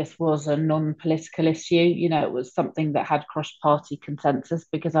wish this was a non-political issue. It was something that had cross-party consensus,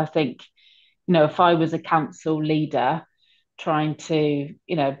 because I think, if I was a council leader trying to,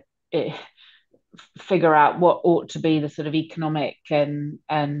 figure out what ought to be the sort of economic and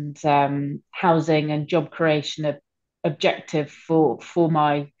housing and job creation objective for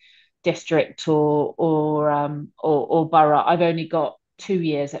my district or borough, I've only got 2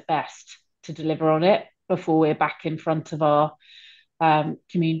 years at best to deliver on it before we're back in front of our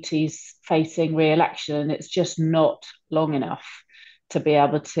communities facing re-election, and it's just not long enough to be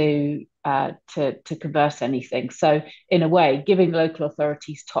able to converse anything. So in a way, giving local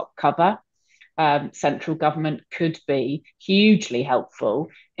authorities top cover, central government could be hugely helpful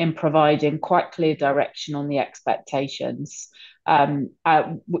in providing quite clear direction on the expectations,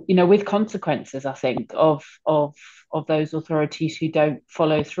 with consequences, I think, of those authorities who don't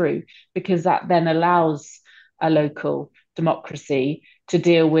follow through, because that then allows a local democracy to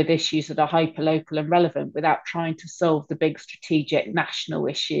deal with issues that are hyper-local and relevant without trying to solve the big strategic national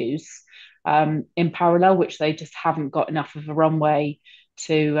issues in parallel, which they just haven't got enough of a runway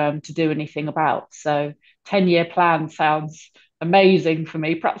to do anything about. So 10-year plan sounds amazing for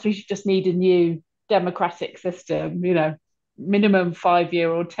me. Perhaps we should just need a new democratic system, minimum 5-year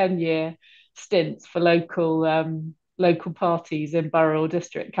or 10-year stints for local parties in borough or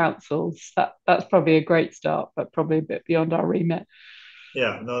district councils. That's probably a great start, but probably a bit beyond our remit.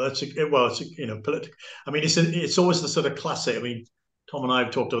 Yeah, no, it's political. I mean, it's always the sort of classic. I mean, Tom and I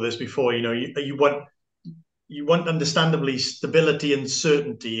have talked about this before. You want understandably stability and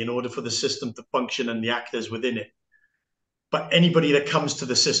certainty in order for the system to function and the actors within it. But anybody that comes to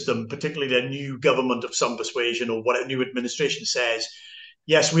the system, particularly a new government of some persuasion or what a new administration says,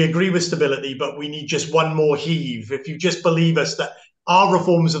 yes, we agree with stability, but we need just one more heave. If you just believe us that our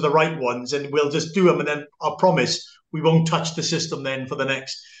reforms are the right ones and we'll just do them, and then I promise we won't touch the system then for the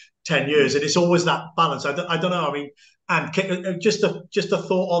next 10 years. And it's always that balance. I don't know. I mean, and just a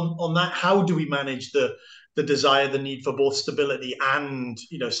thought on that. How do we manage the desire, the need for both stability and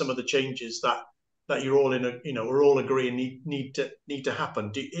some of the changes that you're all we're all agreeing need to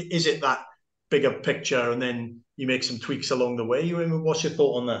happen? Is it that bigger picture, and then you make some tweaks along the way? What's your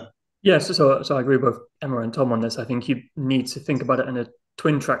thought on that? Yes, so I agree with Emma and Tom on this. I think you need to think about it in a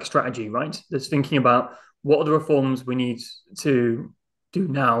twin track strategy, right? There's thinking about what are the reforms we need to do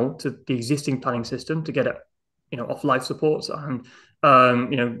now to the existing planning system to get it, off life supports and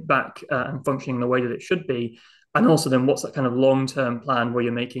back and functioning the way that it should be. And also then what's that kind of long-term plan where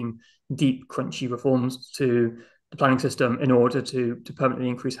you're making deep, crunchy reforms to the planning system in order to permanently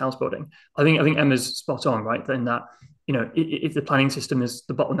increase house building. I think Emma's spot on, right? In that, if the planning system is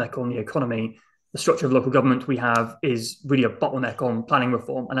the bottleneck on the economy, the structure of local government we have is really a bottleneck on planning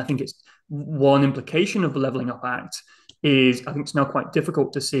reform. And I think it's one implication of the Levelling Up Act is I think it's now quite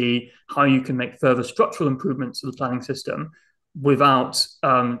difficult to see how you can make further structural improvements to the planning system without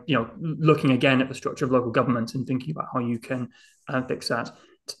looking again at the structure of local government and thinking about how you can fix that.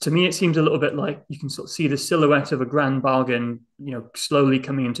 To me, it seems a little bit like you can sort of see the silhouette of a grand bargain, slowly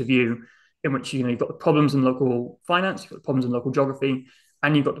coming into view, in which you've got the problems in local finance, you've got the problems in local geography,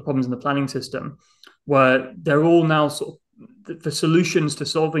 and you've got the problems in the planning system, where they're all now sort of the solutions to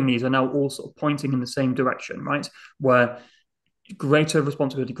solving these are now all sort of pointing in the same direction, right? Where greater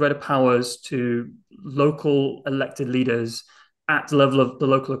responsibility, greater powers to local elected leaders at the level of the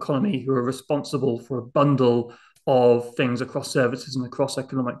local economy who are responsible for a bundle of things across services and across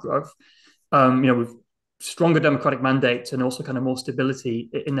economic growth. With stronger democratic mandates and also kind of more stability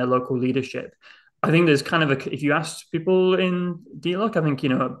in their local leadership. I think there's kind of if you ask people in DLUC, I think,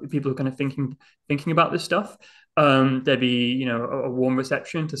 people are kind of thinking about this stuff. There'd be, a warm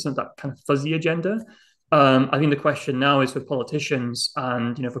reception to some of that kind of fuzzy agenda. I think the question now is for politicians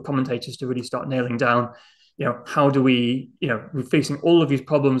and, for commentators to really start nailing down, how do we're facing all of these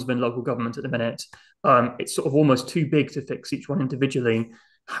problems within local government at the minute. It's sort of almost too big to fix each one individually.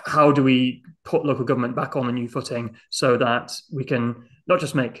 How do we put local government back on a new footing so that we can not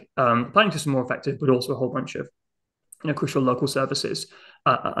just make the planning system more effective, but also a whole bunch of crucial local services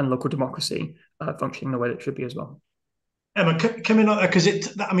and local democracy functioning the way that it should be as well. Emma, come in on that, because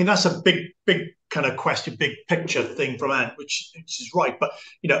that's a big kind of question, big picture thing from Ant, which is right. But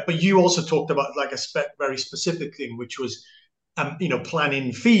you also talked about like a very specific thing, which was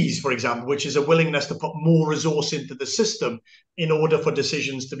planning fees, for example, which is a willingness to put more resource into the system in order for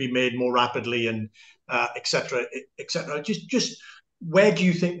decisions to be made more rapidly and et cetera, et cetera. Just where do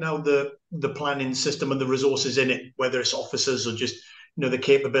you think now the planning system and the resources in it, whether it's officers or just the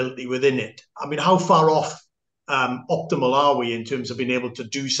capability within it? I mean, how far off optimal are we in terms of being able to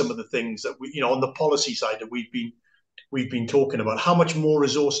do some of the things that we, on the policy side that we've been talking about? How much more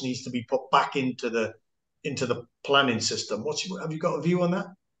resource needs to be put back into the planning system? Have you got a view on that?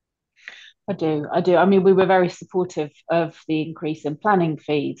 I do. I mean, we were very supportive of the increase in planning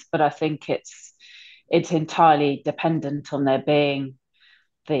fees, but I think it's entirely dependent on there being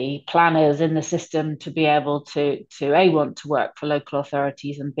the planners in the system to be able to A, want to work for local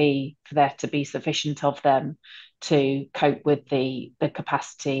authorities, and B, for there to be sufficient of them to cope with the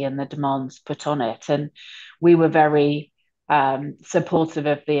capacity and the demands put on it. And we were very supportive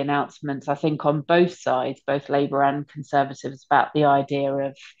of the announcements, I think, on both sides, both Labour and Conservatives, about the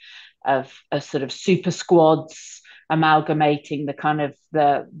idea of sort of super squads, amalgamating the kind of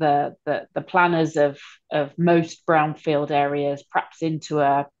the planners of most brownfield areas, perhaps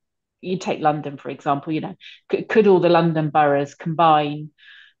into you take London, for example, could all the London boroughs combine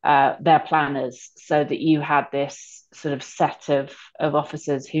their planners so that you had this sort of set of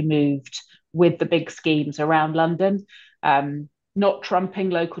officers who moved with the big schemes around London, not trumping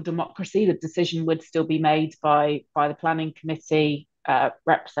local democracy. The decision would still be made by the planning committee,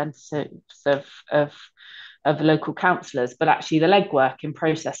 representatives of local councillors, but actually the legwork in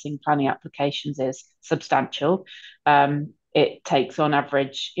processing planning applications is substantial. It takes on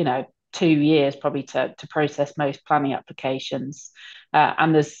average, 2 years probably to process most planning applications,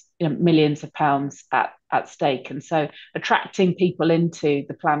 and there's millions of pounds at stake. And so attracting people into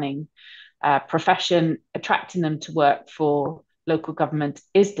the planning profession, attracting them to work for local government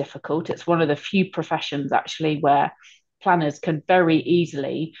is difficult. It's one of the few professions actually where planners can very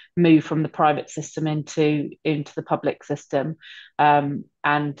easily move from the private system into the public system, and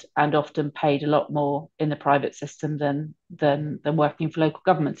often paid a lot more in the private system than working for local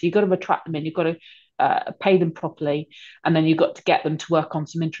government. So you've got to attract them in, you've got to pay them properly, and then you've got to get them to work on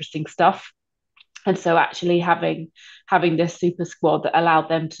some interesting stuff. And so actually having this super squad that allowed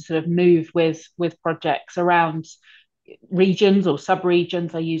them to sort of move with projects around regions or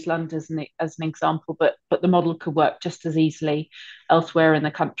sub-regions. I use London as an example, but the model could work just as easily elsewhere in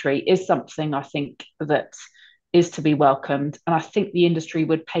the country, is something I think that is to be welcomed. And I think the industry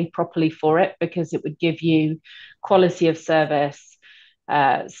would pay properly for it, because it would give you quality of service,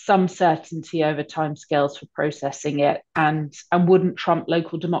 some certainty over timescales for processing it, and wouldn't trump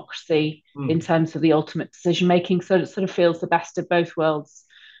local democracy in terms of the ultimate decision making. So it sort of feels the best of both worlds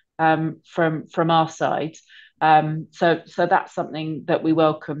from our side. So that's something that we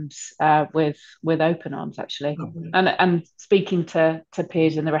welcomed with open arms, actually. And speaking to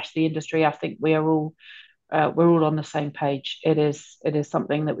peers in the rest of the industry, I think we're all on the same page. It is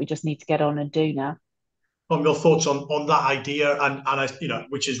something that we just need to get on and do now. Your thoughts on that idea, and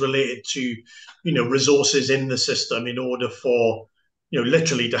which is related to resources in the system in order for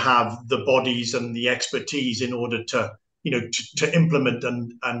literally to have the bodies and the expertise in order to to implement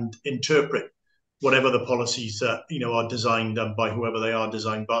and interpret whatever the policies are designed by whoever they are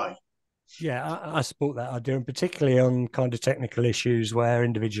designed by. Yeah, I support that idea, and particularly on kind of technical issues where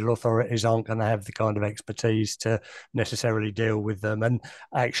individual authorities aren't going to have the kind of expertise to necessarily deal with them. And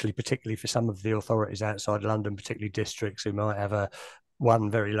actually, particularly for some of the authorities outside London, particularly districts who might have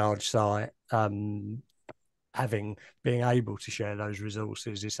one very large site, being able to share those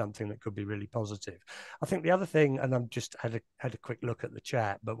resources is something that could be really positive. I think the other thing, and I've just had a quick look at the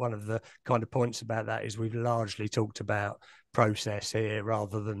chat, but one of the kind of points about that is we've largely talked about process here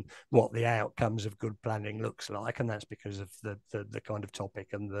rather than what the outcomes of good planning looks like, and that's because of the kind of topic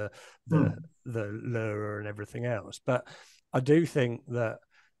and the lure and everything else. But I do think that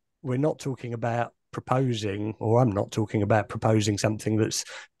we're not talking about proposing, or I'm not talking about proposing something that's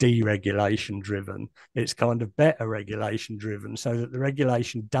deregulation driven. It's kind of better regulation driven, so that the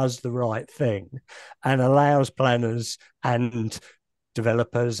regulation does the right thing and allows planners and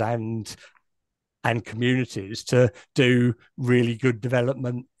developers and communities to do really good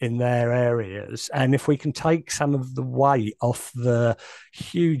development in their areas. And if we can take some of the weight off the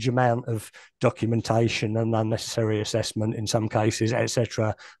huge amount of documentation and unnecessary assessment in some cases,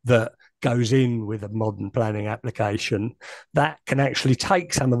 etc., that goes in with a modern planning application, that can actually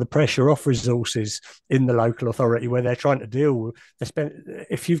take some of the pressure off resources in the local authority where they're trying to deal with.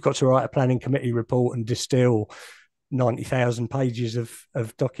 If you've got to write a planning committee report and distill 90,000 pages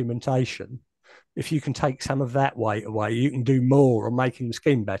of documentation, if you can take some of that weight away, you can do more on making the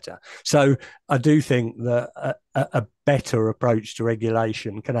scheme better. So I do think that a better approach to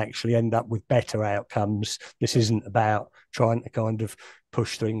regulation can actually end up with better outcomes. This isn't about trying to kind of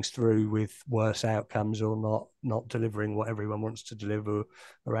push things through with worse outcomes or not delivering what everyone wants to deliver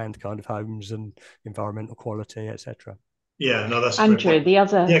around kind of homes and environmental quality, etc. Yeah, no, that's Andrew. The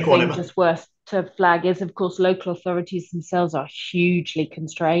other thing on, just worth to flag is, of course, local authorities themselves are hugely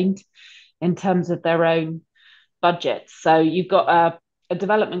constrained in terms of their own budgets. So you've got a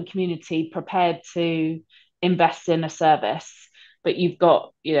development community prepared to invest in a service, but you've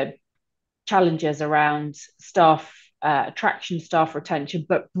got, challenges around staff attraction, staff retention,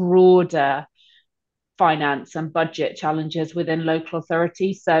 but broader finance and budget challenges within local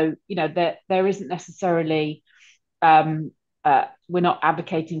authorities. So, there isn't necessarily we're not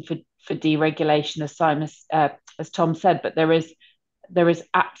advocating for deregulation, as Tom said, but there is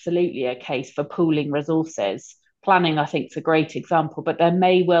absolutely a case for pooling resources. Planning, I think, is a great example, but there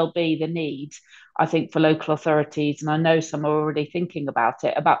may well be the need, I think, for local authorities, and I know some are already thinking about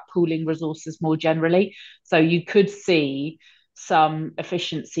it, about pooling resources more generally. So you could see some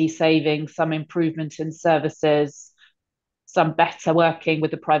efficiency savings, some improvement in services, some better working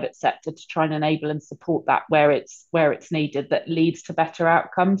with the private sector to try and enable and support that where it's needed, that leads to better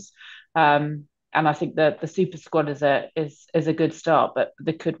outcomes. And I think the super squad is a good start, but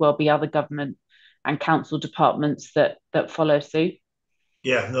there could well be other government and council departments that follow suit.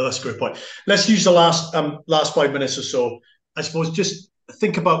 Yeah, no, that's a great point. Let's use the last 5 minutes or so. I suppose just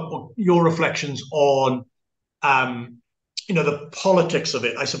think about your reflections on the politics of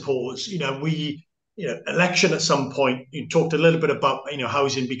it. I suppose election at some point. You talked a little bit about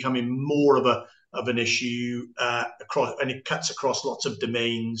housing becoming more of an issue across, and it cuts across lots of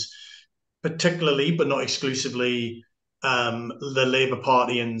domains, particularly but not exclusively. The Labour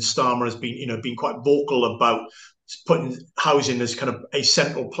Party and Starmer has been quite vocal about putting housing as kind of a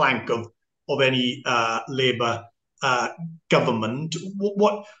central plank of any Labour government.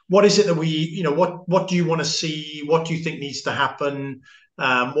 What is it that what do you want to see? What do you think needs to happen?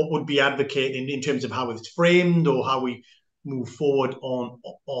 What would be advocating in terms of how it's framed or how we move forward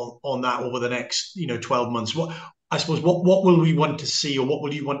on that over the next 12 months? What will we want to see, or what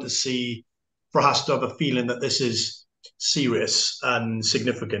will you want to see for us to have a feeling that this is serious and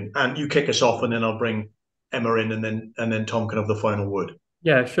significant? And you kick us off, and then I'll bring Emma in, and then Tom can have the final word.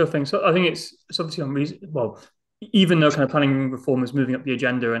 Yeah, sure thing. So I think it's obviously unreasonable. Well, even though kind of planning reform is moving up the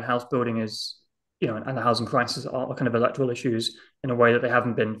agenda and house building is, and the housing crisis are kind of electoral issues in a way that they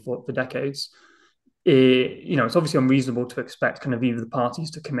haven't been for decades, it's obviously unreasonable to expect kind of either the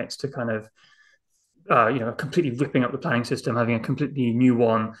parties to commit to kind of completely ripping up the planning system, having a completely new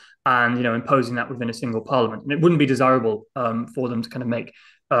one, and imposing that within a single parliament. And it wouldn't be desirable for them to kind of make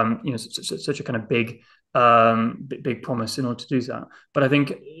such a kind of big promise in order to do that. But I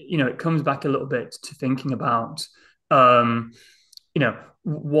think it comes back a little bit to thinking about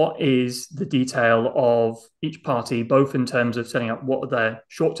what is the detail of each party, both in terms of setting up what are their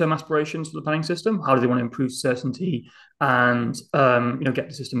short-term aspirations for the planning system, how do they want to improve certainty and get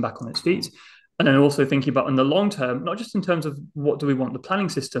the system back on its feet. And then also thinking about in the long term, not just in terms of what do we want the planning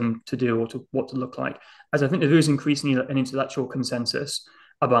system to do or what to look like, as I think there is increasingly an intellectual consensus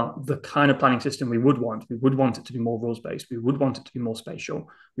about the kind of planning system we would want. We would want it to be more rules-based. We would want it to be more spatial.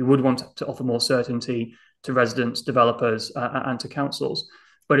 We would want it to offer more certainty to residents, developers, and to councils.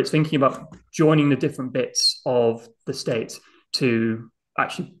 But it's thinking about joining the different bits of the state to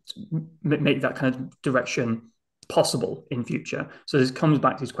actually make that kind of direction possible in future. So this comes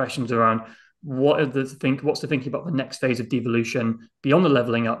back to these questions around what's the thinking about the next phase of devolution beyond the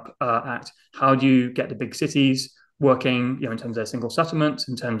Levelling Up Act? How do you get the big cities working, in terms of their single settlements,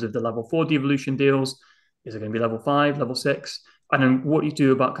 in terms of the level 4 devolution deals? Is it going to be level 5, level 6? And then what you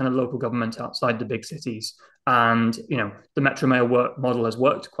do about kind of local government outside the big cities. And, the Metro Mail model has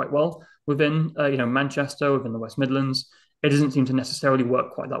worked quite well within, Manchester, within the West Midlands. It doesn't seem to necessarily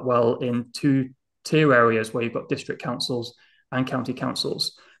work quite that well in two-tier areas where you've got district councils and county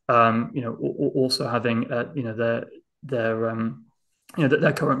councils, also having,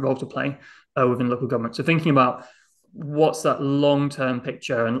 their current role to play within local government. So thinking about what's that long-term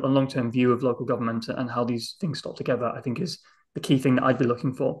picture and a long-term view of local government and how these things start together, I think is the key thing that I'd be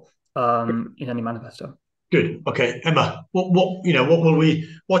looking for in any manifesto. Good. Okay, Emma.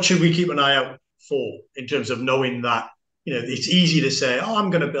 What should we keep an eye out for in terms of knowing that it's easy to say, oh, I'm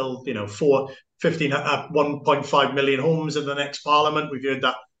going to build 1.5 million homes in the next Parliament. We've heard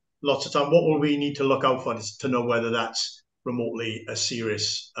that lots of time. What will we need to look out for to know whether that's remotely a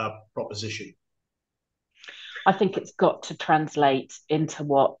serious proposition? I think it's got to translate into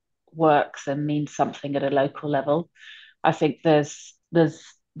what works and means something at a local level. I think there's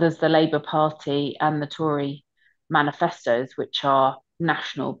the Labour Party and the Tory manifestos, which are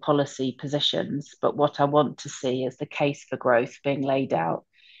national policy positions. But what I want to see is the case for growth being laid out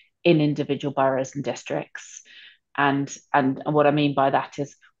in individual boroughs and districts. And what I mean by that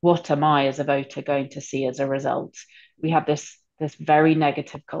is, what am I as a voter going to see as a result? We have this very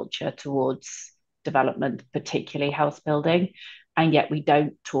negative culture towards development, particularly house building, and yet we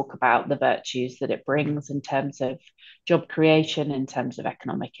don't talk about the virtues that it brings in terms of job creation, in terms of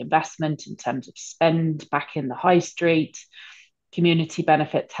economic investment, in terms of spend back in the high street, community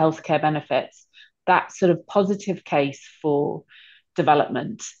benefits, healthcare benefits. That sort of positive case for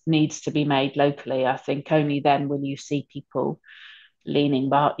development needs to be made locally. I think only then will you see people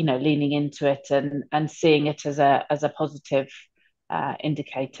leaning into it and seeing it as a positive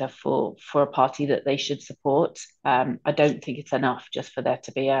indicator for a party that they should support. I don't think it's enough just for there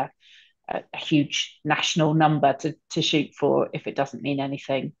to be a huge national number to shoot for if it doesn't mean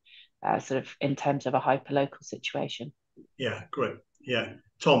anything sort of in terms of a hyper-local situation. Yeah, great. Yeah.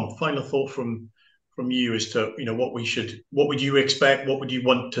 Tom, final thought from you as to what would you expect, what would you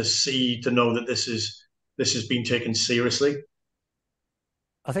want to see to know that this has been taken seriously?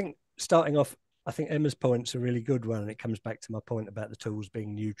 I think starting off, I think Emma's point's a really good one, and it comes back to my point about the tools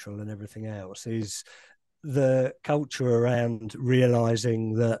being neutral and everything else, is the culture around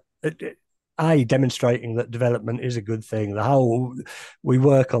realising that, demonstrating that development is a good thing. We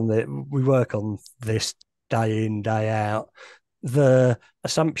work on this day in, day out. The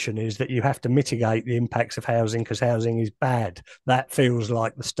assumption is that you have to mitigate the impacts of housing because housing is bad. That feels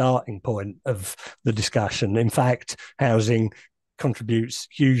like the starting point of the discussion. In fact, housing contributes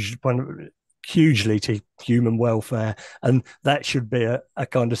hugely to human welfare, and that should be a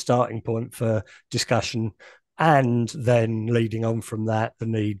kind of starting point for discussion. And then leading on from that, the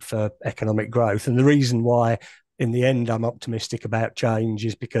need for economic growth. And the reason why in the end I'm optimistic about change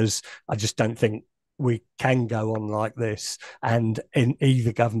is because I just don't think we can go on like this. And in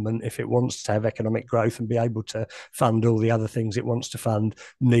either government, if it wants to have economic growth and be able to fund all the other things it wants to fund,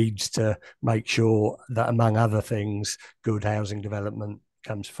 needs to make sure that, among other things, good housing development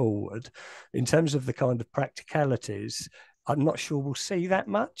comes forward. In terms of the kind of practicalities, I'm not sure we'll see that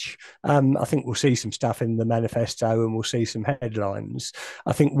much. I think we'll see some stuff in the manifesto and we'll see some headlines.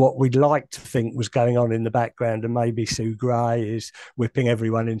 I think what we'd like to think was going on in the background, and maybe Sue Gray is whipping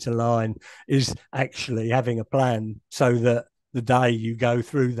everyone into line, is actually having a plan so that the day you go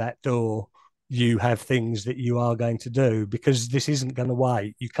through that door, you have things that you are going to do, because this isn't going to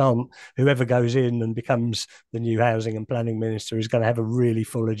wait. You can't, whoever goes in and becomes the new housing and planning minister is going to have a really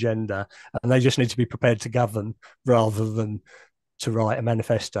full agenda, and they just need to be prepared to govern rather than to write a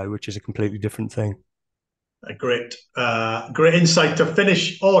manifesto, which is a completely different thing. Great insight to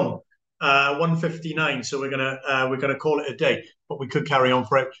finish on. 1:59, so we're gonna call it a day, but we could carry on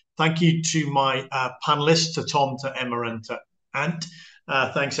for it. Thank you to my panelists, to Tom, to Emma, and to Ant.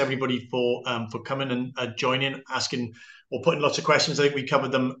 Thanks everybody for coming and joining, asking or putting lots of questions. I think we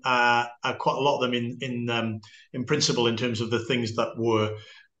covered them, quite a lot of them in principle, in terms of the things that were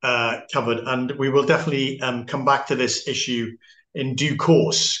covered, and we will definitely come back to this issue in due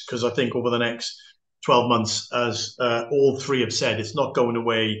course, because I think over the next 12 months, as all three have said, it's not going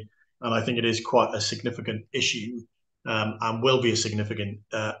away, and I think it is quite a significant issue, and will be a significant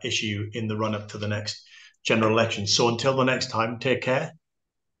issue in the run-up to the next general election. So until the next time, take care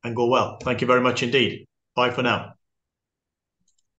and go well. Thank you very much indeed. Bye for now.